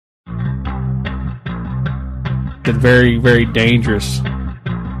very, very dangerous.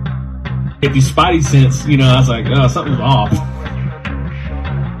 Get these spidey sense, I was like, oh, something's off.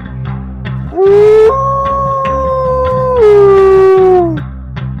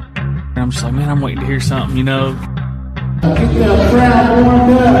 And I'm just like, man, I'm waiting to hear something, Get that crowd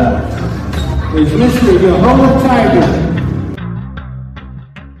warmed up. It's Mr. Yehola Tiger.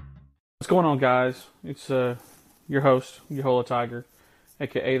 What's going on, guys? It's your host, Yehola Tiger,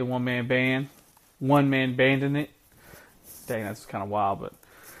 aka the One Man Band. One Man Banding it. Dang, that's kind of wild, but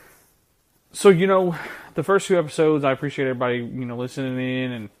so the first few episodes, I appreciate everybody listening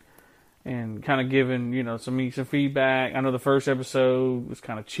in and kind of giving some feedback. I know the first episode was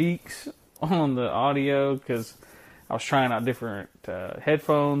kind of cheeks on the audio because I was trying out different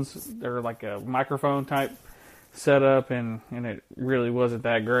headphones. They're like a microphone type setup, and it really wasn't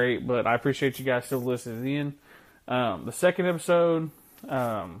that great. But I appreciate you guys still listening in. The second episode,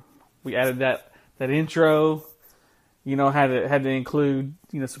 we added that intro. Had to include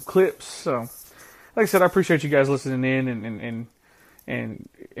some clips. So, like I said, I appreciate you guys listening in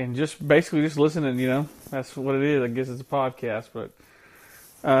and just basically just listening. That's what it is. I guess it's a podcast, but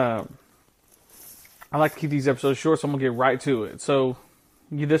I like to keep these episodes short, so I'm gonna get right to it. So,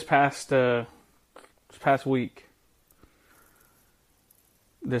 this past week,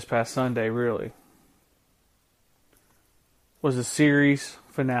 this past Sunday, really, was the series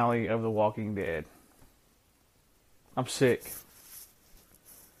finale of The Walking Dead. I'm sick.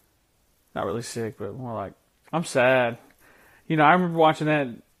 Not really sick, but more like, I'm sad. I remember watching that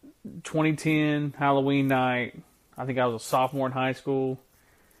 2010 Halloween night. I think I was a sophomore in high school,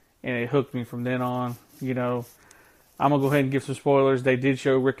 and it hooked me from then on. I'm going to go ahead and give some spoilers. They did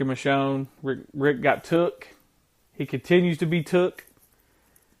show Rick and Michonne. Rick got took. He continues to be took.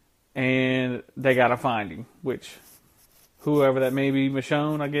 And they got to find him, which, whoever that may be,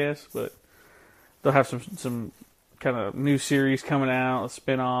 Michonne, I guess. But they'll have some kind of new series coming out,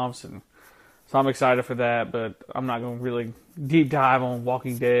 spin-offs, and so I'm excited for that. But I'm not going to really deep dive on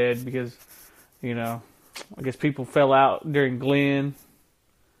Walking Dead because, I guess people fell out during Glenn.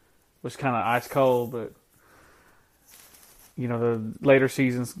 It was kind of ice cold, but the later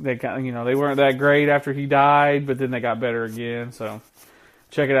seasons they they weren't that great after he died, but then they got better again. So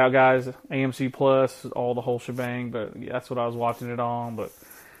check it out, guys. AMC Plus, all the whole shebang. But yeah, that's what I was watching it on. But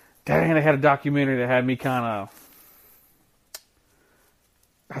dang, they had a documentary that had me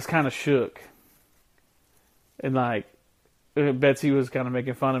I was kind of shook. And Betsy was kind of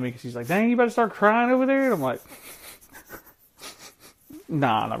making fun of me because she's like, dang, you better start crying over there. And I'm like,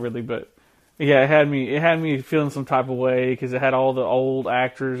 nah, not really. But yeah, it had me feeling some type of way because it had all the old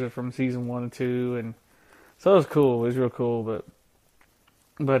actors from season 1 and 2. And so it was cool. It was real cool.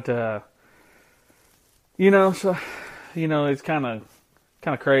 But it's kind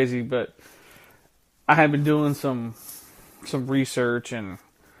of crazy. But I had been doing some research and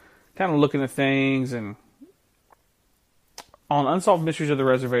kind of looking at things, and on Unsolved Mysteries of the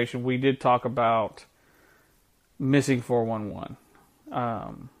Reservation, we did talk about missing 411.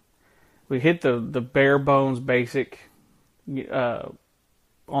 We hit the bare bones basic on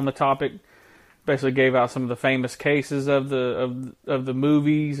the topic. Basically, gave out some of the famous cases of the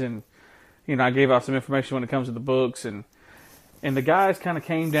movies, and I gave out some information when it comes to the books, and the guys kind of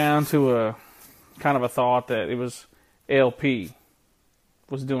came down to a kind of a thought that it was LP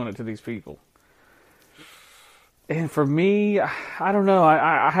was doing it to these people. And for me, I don't know.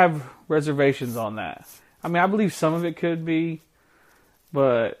 I have reservations on that. I mean, I believe some of it could be,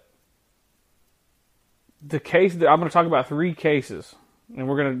 but the case that I'm going to talk about 3 cases, and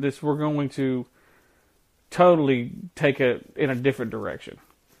we're going to totally take it in a different direction.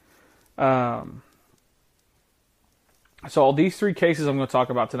 So all these 3 cases I'm going to talk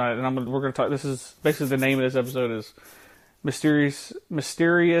about tonight, and we're going to talk. This is basically the name of this episode is Mysterious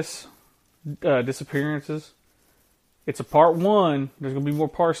Disappearances. It's a part 1. There's going to be more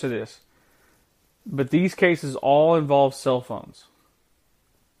parts to this. But these cases all involve cell phones.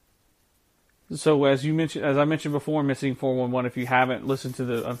 So as I mentioned before, Missing 411, if you haven't listened to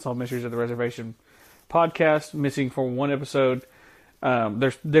the Unsolved Mysteries of the Reservation podcast, Missing 411 episode,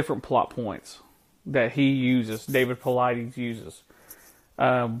 there's different plot points that he uses, David Paulides uses.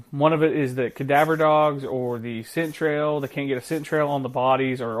 One of it is that cadaver dogs or the scent trail, they can't get a scent trail on the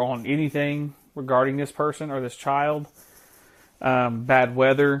bodies or on anything regarding this person or this child. Bad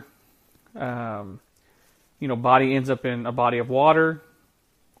weather. Body ends up in a body of water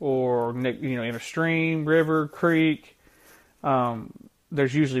or, in a stream, river, creek.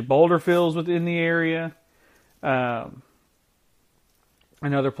 There's usually boulder fills within the area. Another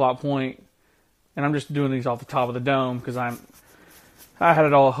plot point, and I'm just doing these off the top of the dome because I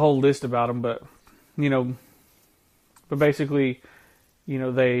had a whole list about them, but But basically,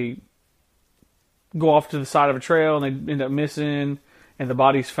 they go off to the side of a trail and they end up missing, and the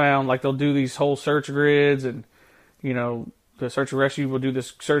body's found. Like, they'll do these whole search grids, and the search and rescue will do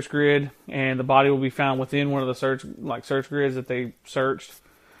this search grid, and the body will be found within one of the search grids that they searched.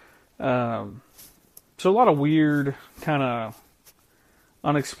 So a lot of weird, kind of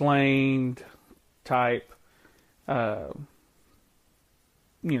unexplained type,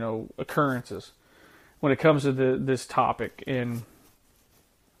 occurrences when it comes to this topic. And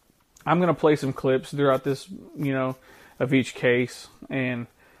I'm going to play some clips throughout this, of each case. And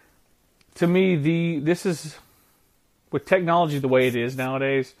to me, this is, with technology the way it is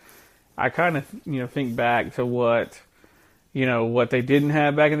nowadays, I kind of, think back to what they didn't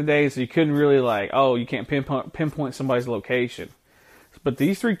have back in the day. So you couldn't really you can't pinpoint somebody's location. But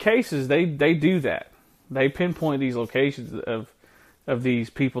these 3 cases, they do that. They pinpoint these locations of these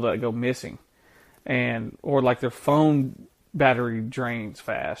people that go missing, or like their phone battery drains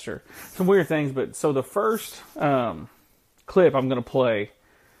fast, or some weird things. But so the first clip I'm going to play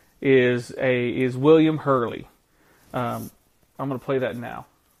is William Hurley. I'm going to play that now.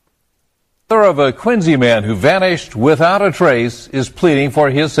 The mother of a Quincy man who vanished without a trace is pleading for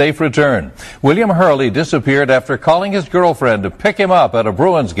his safe return. William Hurley disappeared after calling his girlfriend to pick him up at a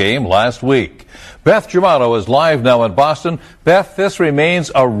Bruins game last week. Beth Germano is live now in Boston. Beth, this remains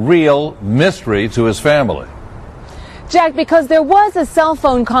a real mystery to his family. Jack, because there was a cell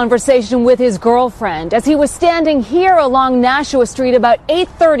phone conversation with his girlfriend as he was standing here along Nashua Street about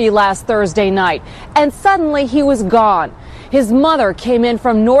 8:30 last Thursday night, and suddenly he was gone. His mother came in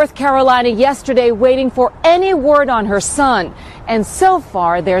from North Carolina yesterday waiting for any word on her son, and so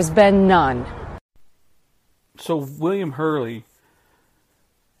far there's been none. So William Hurley,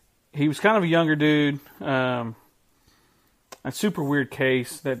 he was kind of a younger dude, a super weird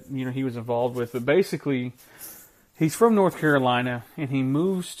case that he was involved with, but basically he's from North Carolina, and he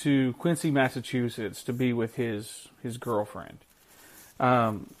moves to Quincy, Massachusetts to be with his girlfriend.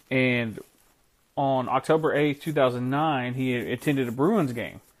 And on October 8th, 2009, he attended a Bruins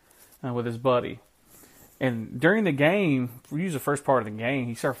game with his buddy. And during the game, we use the first part of the game,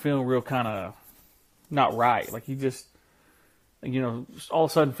 he started feeling real kind of not right. Like, he just, all of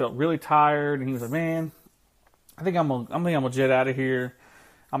a sudden felt really tired, and he was like, man, I think I'm gonna jet out of here.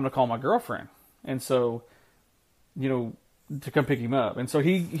 I'm gonna call my girlfriend. And so, to come pick him up. And so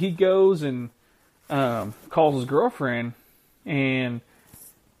he goes and calls his girlfriend, and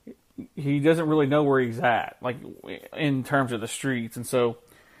he doesn't really know where he's at, like, in terms of the streets. And so,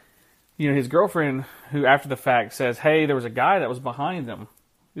 his girlfriend, who after the fact says, hey, there was a guy that was behind them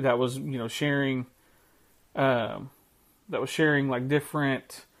that was, sharing like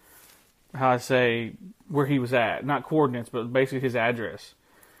different, where he was at, not coordinates, but basically his address.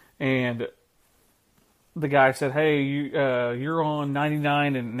 And the guy said, hey, you're on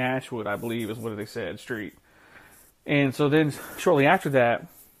 99 in Nashwood, I believe is what they said, street. And so then shortly after that,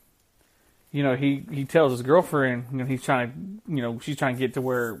 he tells his girlfriend, he's trying to, she's trying to get to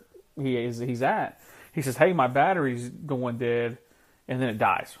where he's at. He says, hey, my battery's going dead, and then it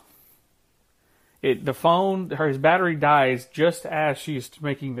dies. His battery dies just as she's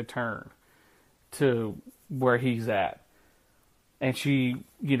making the turn to where he's at. And she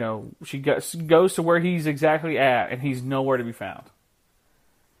goes to where he's exactly at, and he's nowhere to be found.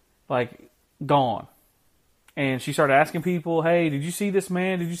 Like, gone. And she started asking people, hey, did you see this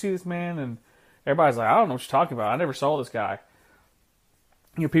man? Did you see this man? And everybody's like, I don't know what you're talking about. I never saw this guy.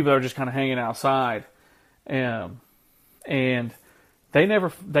 People that are just kind of hanging outside. And they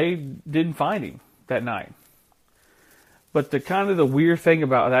didn't find him that night. But the weird thing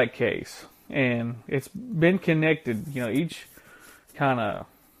about that case, and it's been connected, each kind of,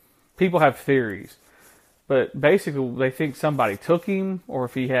 people have theories. But basically, they think somebody took him, or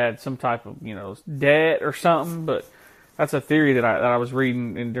if he had some type of, debt or something. But that's a theory that I was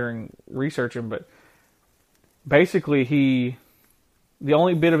reading and during researching. But basically, the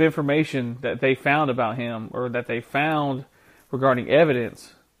only bit of information that they found about him, or that they found regarding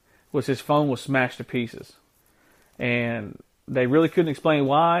evidence, was his phone was smashed to pieces, and they really couldn't explain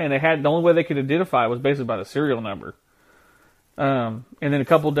why. And the only way they could identify it was basically by the serial number. And then a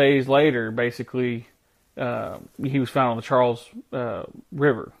couple days later, basically, he was found on the Charles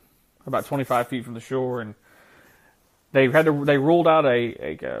River, about 25 feet from the shore, and they ruled out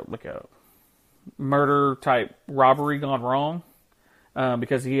a murder type robbery gone wrong,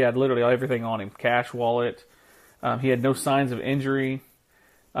 because he had literally everything on him: cash, wallet. He had no signs of injury,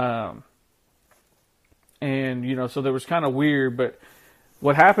 and so there was kind of weird. But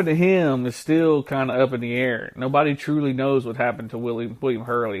what happened to him is still kind of up in the air. Nobody truly knows what happened to William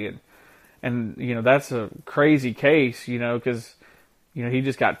Hurley, And, that's a crazy case, because, he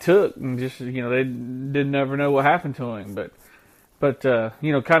just got took and just, they didn't never know what happened to him. But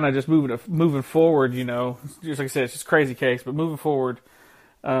kind of just moving forward, just like I said, it's just a crazy case, but moving forward,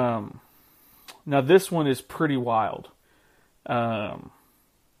 now this one is pretty wild.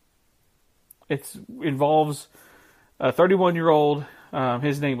 It involves a 31-year-old,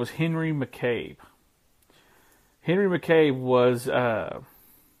 his name was Henry McCabe. Henry McCabe was,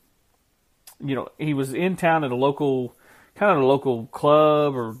 he was in town at a local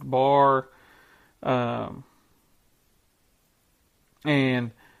club or bar,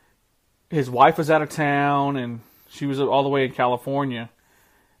 and his wife was out of town, and she was all the way in California,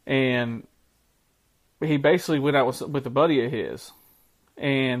 and he basically went out with a buddy of his,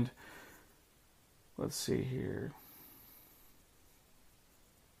 and let's see here.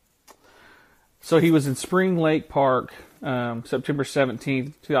 So he was in Spring Lake Park, September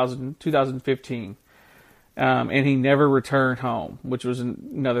 17th, 2015. And he never returned home, which was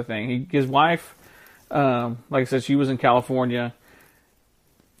another thing. His wife, like I said, she was in California.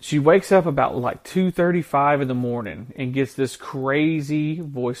 She wakes up about like 2:35 in the morning and gets this crazy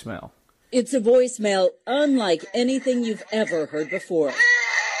voicemail. It's a voicemail unlike anything you've ever heard before.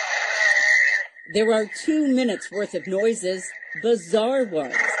 There are 2 minutes worth of noises, bizarre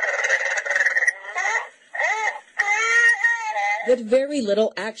ones. But very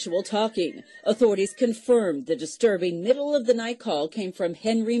little actual talking. Authorities confirmed the disturbing middle-of-the-night call came from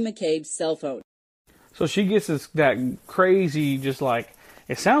Henry McCabe's cell phone. So she gets that crazy, just like,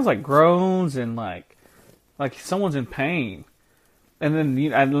 it sounds like groans and like someone's in pain. And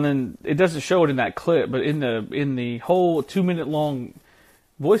then it doesn't show it in that clip, but in the whole 2-minute long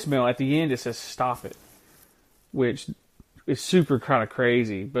voicemail at the end it says "stop it," which is super kind of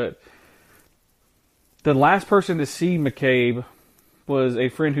crazy. But the last person to see McCabe was a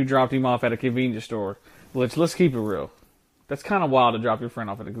friend who dropped him off at a convenience store. Let's keep it real. That's kind of wild to drop your friend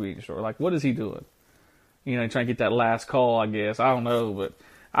off at a convenience store. Like, what is he doing? Trying to get that last call, I guess. I don't know, but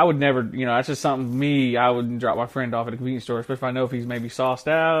I would never, that's just something I wouldn't drop my friend off at a convenience store, especially if I know if he's maybe sauced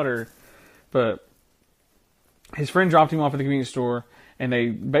out but his friend dropped him off at the convenience store, and they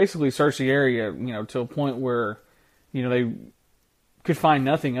basically searched the area, to a point where, they could find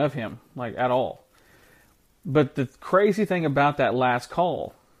nothing of him, like, at all. But the crazy thing about that last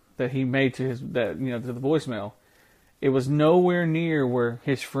call that he made to to the voicemail, it was nowhere near where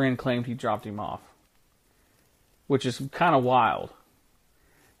his friend claimed he dropped him off, which is kind of wild.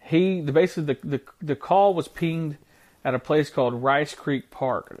 The call was pinged at a place called Rice Creek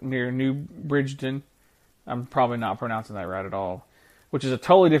Park near New Bridgeton. I'm probably not pronouncing that right at all, which is a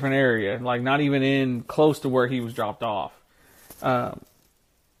totally different area, like not even in close to where he was dropped off.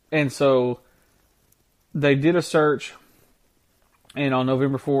 And so they did a search, and on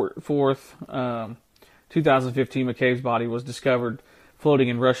November 4th, 2015, McCabe's body was discovered floating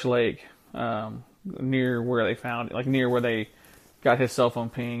in Rush Lake, near where they found it, like near where they got his cell phone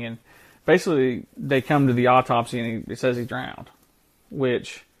ping. And basically, they come to the autopsy, and it says he drowned.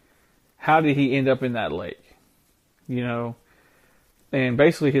 Which, how did he end up in that lake? And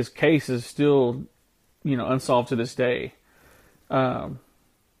basically, his case is still, unsolved to this day.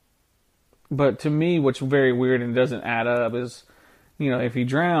 But to me, what's very weird and doesn't add up is, if he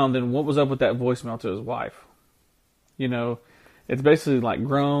drowned, then what was up with that voicemail to his wife? It's basically like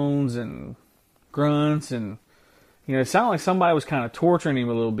groans and grunts, and, it sounded like somebody was kind of torturing him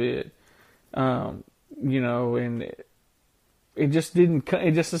a little bit. And it just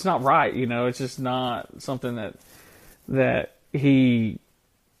it's not right. It's just not something that he,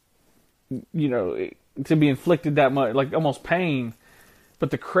 to be inflicted that much, like almost pain. But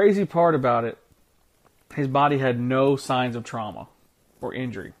the crazy part about it, his body had no signs of trauma or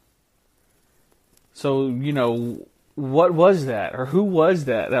injury. So, what was that? Or who was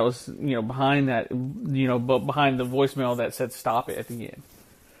that was, behind that, behind the voicemail that said "stop it" at the end?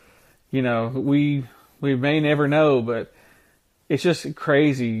 We may never know, but it's just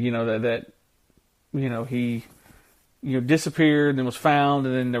crazy, that he, disappeared and was found,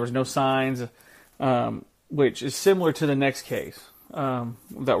 and then there was no signs, which is similar to the next case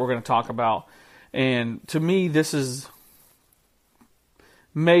that we're going to talk about. And to me, this is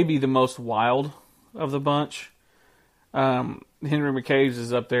maybe the most wild of the bunch. Henry McCabe's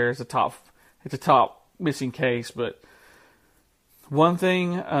is up there. It's a top missing case. But one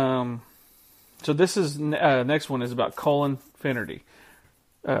thing, so this is next one is about Colin Finnerty.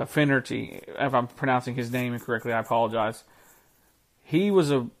 Finnerty, if I'm pronouncing his name incorrectly, I apologize. He was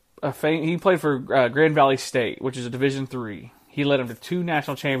he played for Grand Valley State, which is a Division III. He led them to 2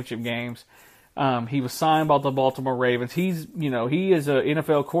 national championship games. He was signed by the Baltimore Ravens. He is an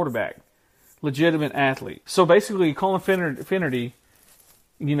NFL quarterback. legitimate athlete. So basically, Colin Finnerty,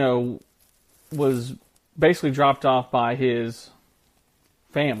 was basically dropped off by his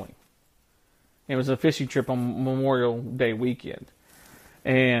family. It was a fishing trip on Memorial Day weekend.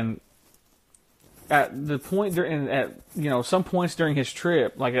 And at the point some points during his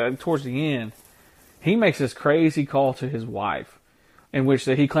trip, like towards the end, he makes this crazy call to his wife, in which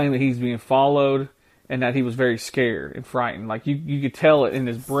that he claimed that he's being followed and that he was very scared and frightened. Like you could tell it in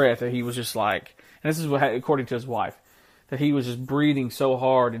his breath that he was just like, and this is what, according to his wife, that he was just breathing so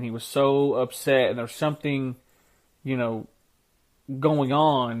hard and he was so upset and there's something, going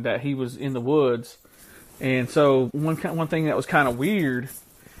on, that he was in the woods. And so one thing that was kind of weird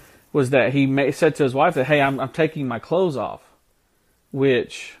was that he said to his wife that, hey, I'm taking my clothes off,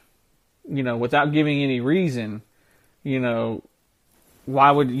 which, without giving any reason,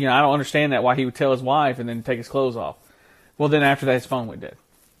 why would, I don't understand that, why he would tell his wife and then take his clothes off. Well, then after that, his phone went dead.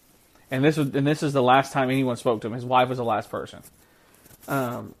 And this is the last time anyone spoke to him. His wife was the last person.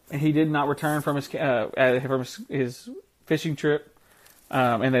 And he did not return from his fishing trip,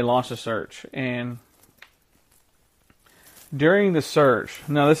 and they launched a search. And during the search,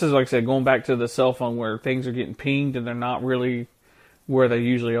 now this is, like I said, going back to the cell phone where things are getting pinged and they're not really where they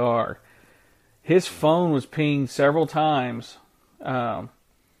usually are. His phone was pinged several times, and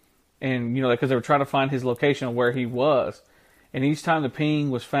because they were trying to find his location of where he was, and each time the ping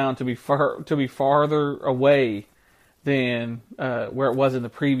was found to be farther away than where it was in the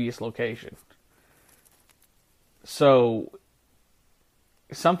previous location. So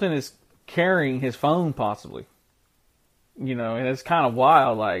something is carrying his phone, possibly. And it's kind of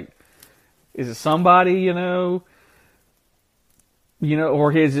wild. Like, is it somebody, or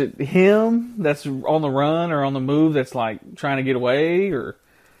is it him that's on the run or on the move that's like trying to get away,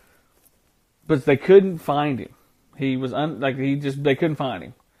 but they couldn't find him. He was they couldn't find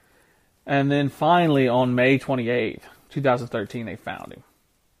him. And then finally on May 28th, 2013, they found him.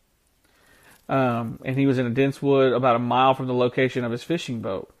 And he was in a dense wood about a mile from the location of his fishing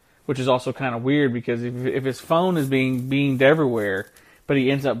boat, which is also kind of weird because if his phone is being beamed everywhere, but he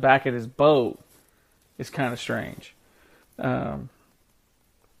ends up back at his boat, it's kind of strange. And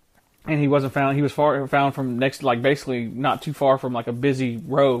he wasn't found. He was found from next, like basically not too far from like a busy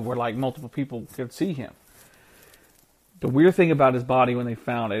road where like multiple people could see him. The weird thing about his body when they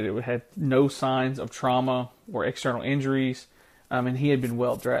found it, it had no signs of trauma or external injuries, and he had been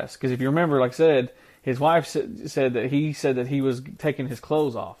well dressed. Because if you remember, like I said, his wife said that he was taking his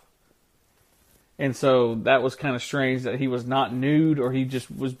clothes off. And so that was kind of strange that he was not nude, or he just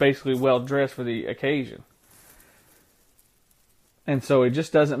was basically well dressed for the occasion. And so it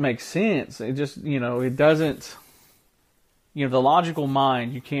just doesn't make sense. It just, it doesn't, the logical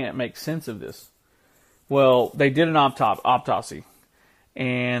mind, you can't make sense of this. Well, they did an autopsy,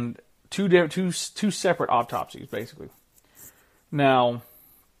 and two separate autopsies, basically. Now,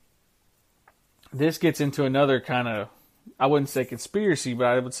 this gets into another kind of, I wouldn't say conspiracy, but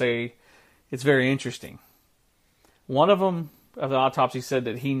I would say it's very interesting. One of them, of the autopsy, said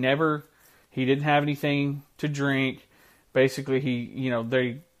that he didn't have anything to drink. Basically,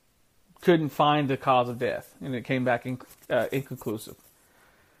 they couldn't find the cause of death, and it came back inconclusive.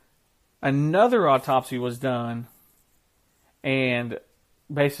 Another autopsy was done, and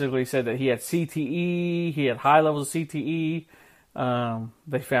basically said that he had CTE, he had high levels of CTE.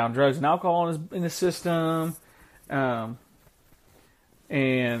 They found drugs and alcohol in his system, and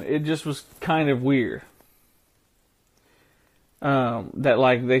it just was kind of weird. That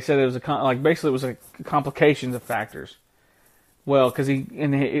like they said it was basically it was a complications of factors. Well, because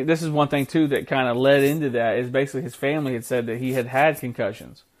this is one thing too that kind of led into that is basically his family had said that he had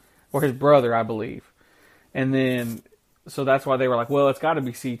concussions, or his brother, I believe, and then so that's why they were like, well, it's got to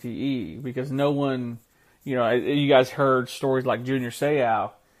be CTE because no one, you guys heard stories like Junior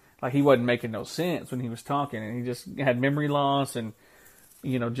Seau, like he wasn't making no sense when he was talking, and he just had memory loss and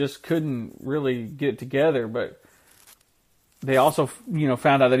just couldn't really get it together. But they also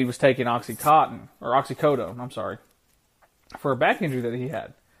found out that he was taking oxycodone. I'm sorry. For a back injury that he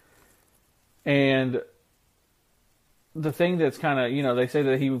had. And the thing that's kind of, they say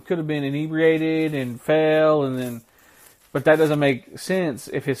that he could have been inebriated and fell, but that doesn't make sense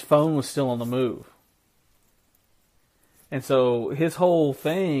if his phone was still on the move. And so his whole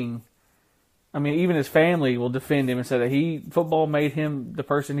thing, even his family will defend him and say that football made him the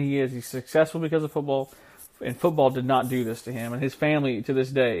person he is. He's successful because of football, and football did not do this to him. And his family, to this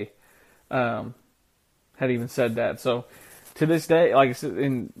day, had even said that. So, to this day, like I said,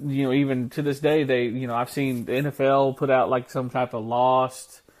 even to this day, they, I've seen the NFL put out like some type of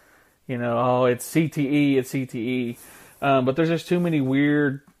lost, it's CTE, it's CTE. But there's just too many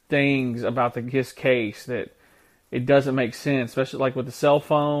weird things about his case that it doesn't make sense, especially like with the cell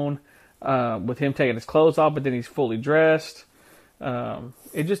phone, with him taking his clothes off, but then he's fully dressed.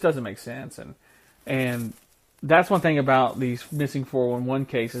 It just doesn't make sense. And that's one thing about these missing 411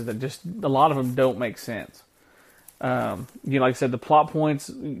 cases, that just a lot of them don't make sense. Like I said, the plot points,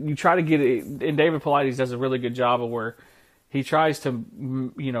 you try to get it, and David Paulides does a really good job of where he tries to,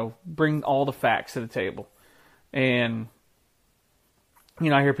 bring all the facts to the table. And,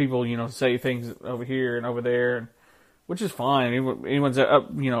 I hear people, say things over here and over there, which is fine. Anyone's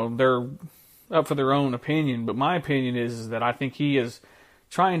up, they're up for their own opinion. But my opinion is that I think he is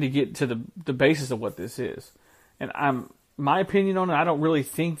trying to get to the basis of what this is. And my opinion on it, I don't really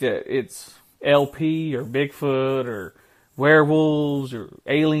think that it's LP or Bigfoot or werewolves or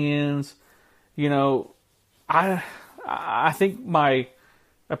aliens. I think my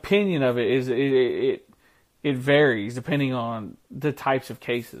opinion of it is it varies depending on the types of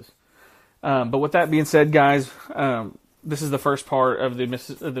cases. But with that being said, guys, this is the first part of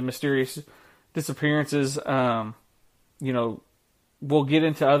the mysterious disappearances. We'll get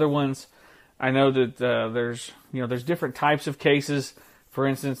into other ones. I know that there's different types of cases. For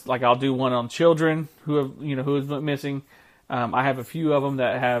instance, like I'll do one on children who have been missing. I have a few of them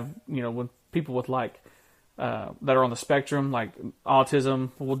that have when people with that are on the spectrum, like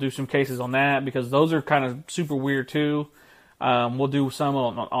autism. We'll do some cases on that because those are kind of super weird too. We'll do some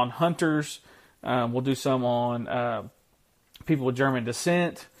on hunters. We'll do some on people with German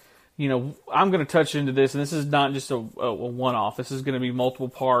descent. I'm going to touch into this, and this is not just a one-off. This is going to be multiple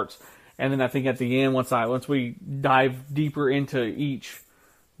parts. And then I think at the end, once we dive deeper into each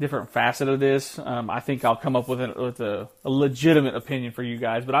different facet of this, I think I'll come up with a legitimate opinion for you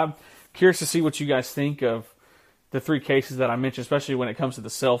guys. But I'm curious to see what you guys think of the three cases that I mentioned, especially when it comes to the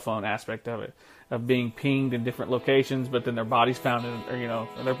cell phone aspect of it, of being pinged in different locations, but then their bodies found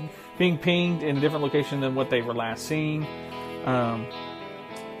they're being pinged in a different location than what they were last seen.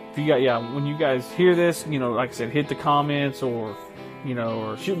 When you guys hear this, like I said, hit the comments or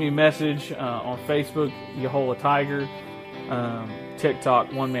shoot me a message on Facebook, Yahola Tiger,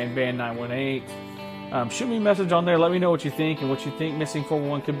 TikTok, One Man Band 918. Shoot me a message on there. Let me know what you think and what you think Missing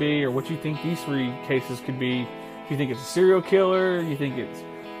 411 could be, or what you think these three cases could be. If you think it's a serial killer, you think it's,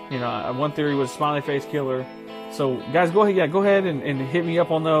 one theory was a smiley face killer. So, guys, go ahead and hit me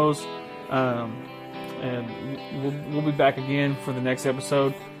up on those. And we'll be back again for the next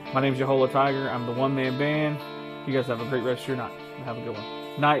episode. My name is Yahola Tiger. I'm the One Man Band. You guys have a great rest of your night. Have a good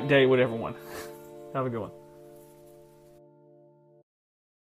one. Night, day, whatever one. Have a good one.